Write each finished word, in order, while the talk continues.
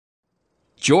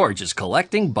George is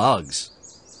collecting bugs.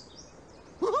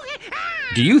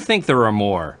 Do you think there are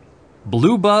more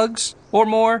blue bugs or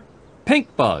more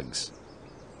pink bugs?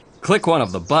 Click one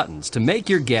of the buttons to make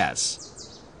your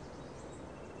guess.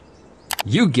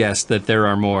 You guessed that there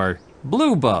are more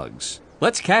blue bugs.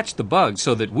 Let's catch the bugs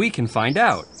so that we can find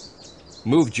out.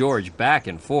 Move George back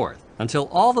and forth until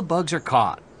all the bugs are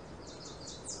caught.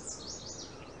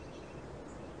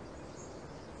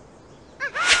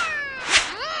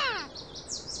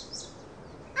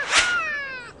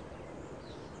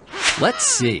 Let's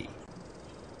see.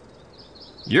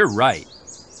 You're right.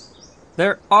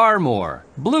 There are more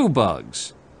blue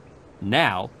bugs.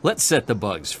 Now, let's set the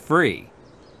bugs free.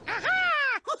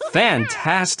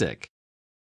 Fantastic!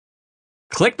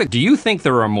 Click the... Do you think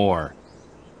there are more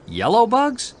yellow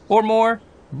bugs or more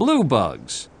blue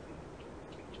bugs?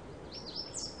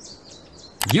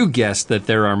 You guessed that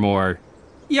there are more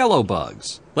yellow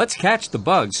bugs. Let's catch the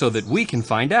bugs so that we can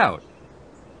find out.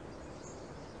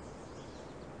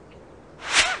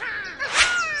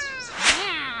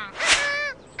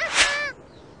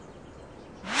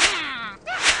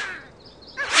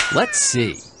 Let's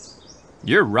see.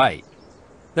 You're right.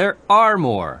 There are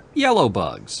more yellow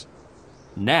bugs.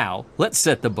 Now, let's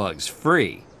set the bugs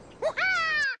free.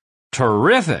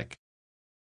 Terrific!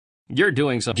 You're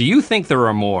doing some... Do you think there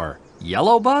are more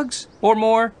yellow bugs or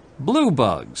more blue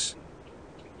bugs?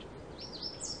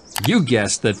 You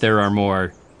guessed that there are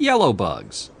more yellow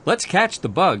bugs. Let's catch the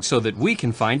bugs so that we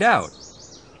can find out.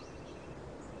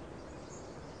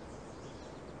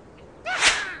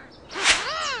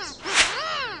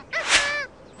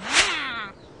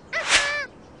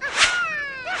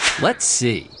 Let's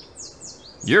see.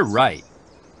 You're right.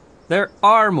 There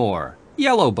are more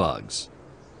yellow bugs.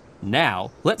 Now,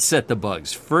 let's set the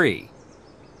bugs free.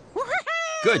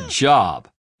 Good job.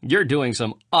 You're doing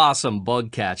some awesome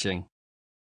bug catching.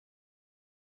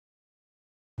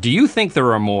 Do you think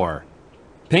there are more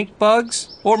pink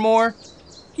bugs or more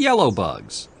yellow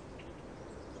bugs?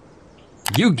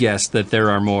 You guessed that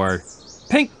there are more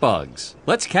pink bugs.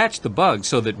 Let's catch the bugs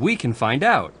so that we can find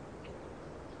out.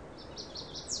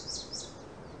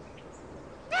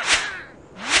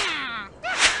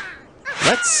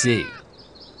 Let's see.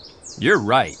 You're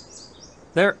right.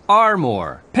 There are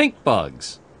more pink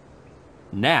bugs.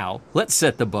 Now, let's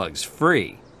set the bugs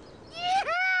free.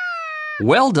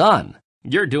 Well done.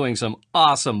 You're doing some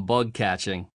awesome bug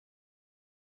catching.